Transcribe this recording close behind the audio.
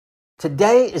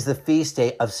Today is the feast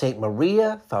day of St.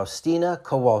 Maria Faustina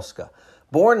Kowalska.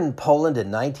 Born in Poland in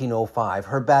 1905,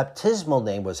 her baptismal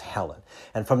name was Helen,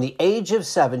 and from the age of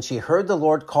 7, she heard the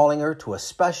Lord calling her to a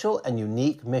special and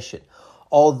unique mission.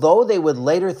 Although they would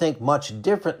later think much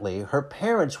differently, her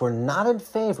parents were not in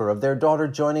favor of their daughter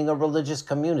joining a religious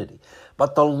community.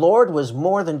 But the Lord was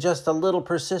more than just a little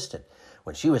persistent.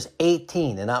 When she was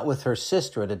 18 and out with her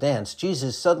sister at a dance,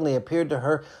 Jesus suddenly appeared to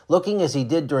her, looking as he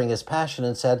did during his passion,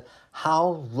 and said,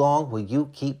 "How long will you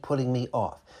keep putting me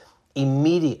off?"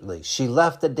 Immediately, she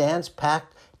left the dance,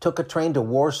 packed, took a train to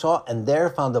Warsaw, and there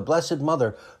found the Blessed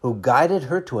Mother, who guided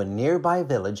her to a nearby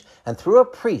village, and through a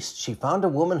priest, she found a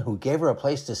woman who gave her a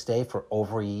place to stay for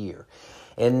over a year.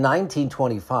 In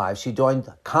 1925, she joined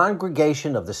the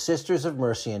Congregation of the Sisters of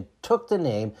Mercy and took the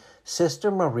name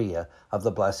Sister Maria of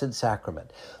the Blessed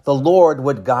Sacrament. The Lord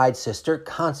would guide Sister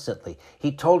constantly.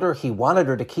 He told her he wanted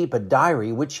her to keep a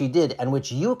diary, which she did, and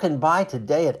which you can buy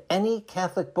today at any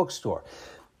Catholic bookstore.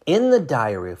 In the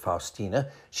diary of Faustina,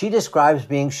 she describes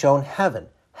being shown heaven,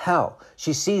 hell.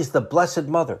 She sees the Blessed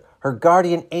Mother, her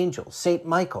guardian angel, St.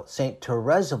 Michael, St.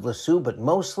 Therese of Lisieux, but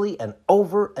mostly and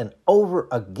over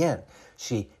again,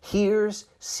 she hears,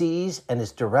 sees, and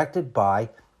is directed by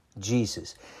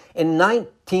Jesus. In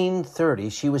 1930,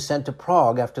 she was sent to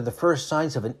Prague after the first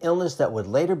signs of an illness that would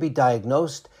later be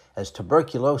diagnosed as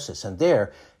tuberculosis. And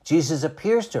there, Jesus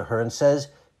appears to her and says,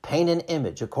 "Paint an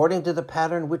image according to the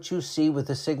pattern which you see with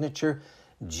the signature,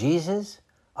 Jesus,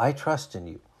 I trust in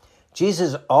you."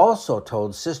 Jesus also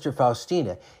told Sister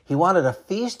Faustina he wanted a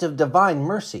feast of divine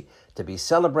mercy to be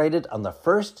celebrated on the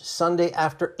first Sunday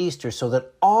after Easter so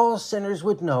that all sinners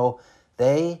would know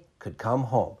they could come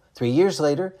home. 3 years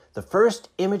later, the first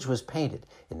image was painted.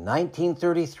 In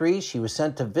 1933, she was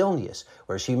sent to Vilnius,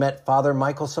 where she met Father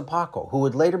Michael Sapako, who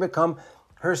would later become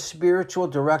her spiritual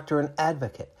director and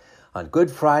advocate. On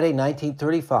Good Friday,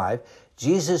 1935,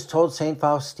 Jesus told St.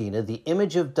 Faustina the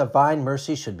image of divine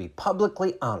mercy should be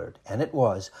publicly honored, and it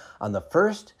was on the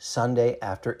first Sunday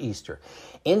after Easter.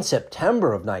 In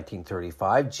September of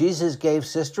 1935, Jesus gave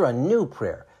Sister a new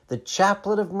prayer, the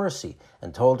Chaplet of Mercy,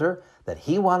 and told her that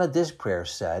he wanted this prayer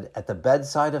said at the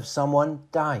bedside of someone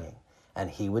dying,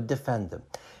 and he would defend them.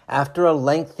 After a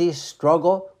lengthy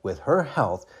struggle with her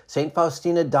health, St.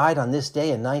 Faustina died on this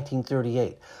day in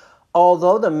 1938.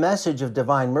 Although the message of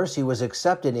divine mercy was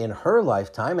accepted in her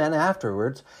lifetime and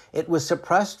afterwards, it was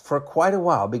suppressed for quite a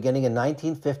while, beginning in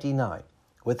 1959.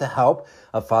 With the help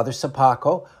of Father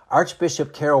Sapako,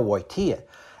 Archbishop Karol Wojtyła,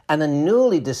 and a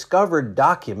newly discovered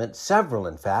document, several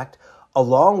in fact,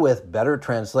 along with better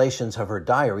translations of her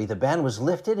diary, the ban was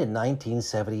lifted in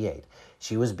 1978.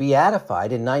 She was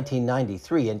beatified in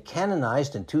 1993 and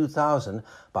canonized in 2000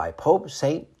 by Pope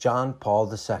St. John Paul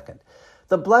II.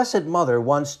 The Blessed Mother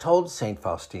once told St.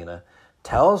 Faustina,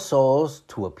 "Tell souls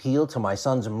to appeal to my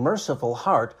son's merciful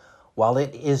heart while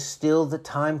it is still the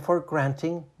time for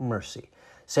granting mercy."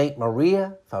 St.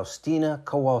 Maria Faustina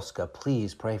Kowalska,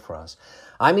 please pray for us.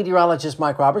 I'm meteorologist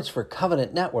Mike Roberts for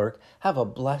Covenant Network. Have a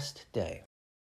blessed day.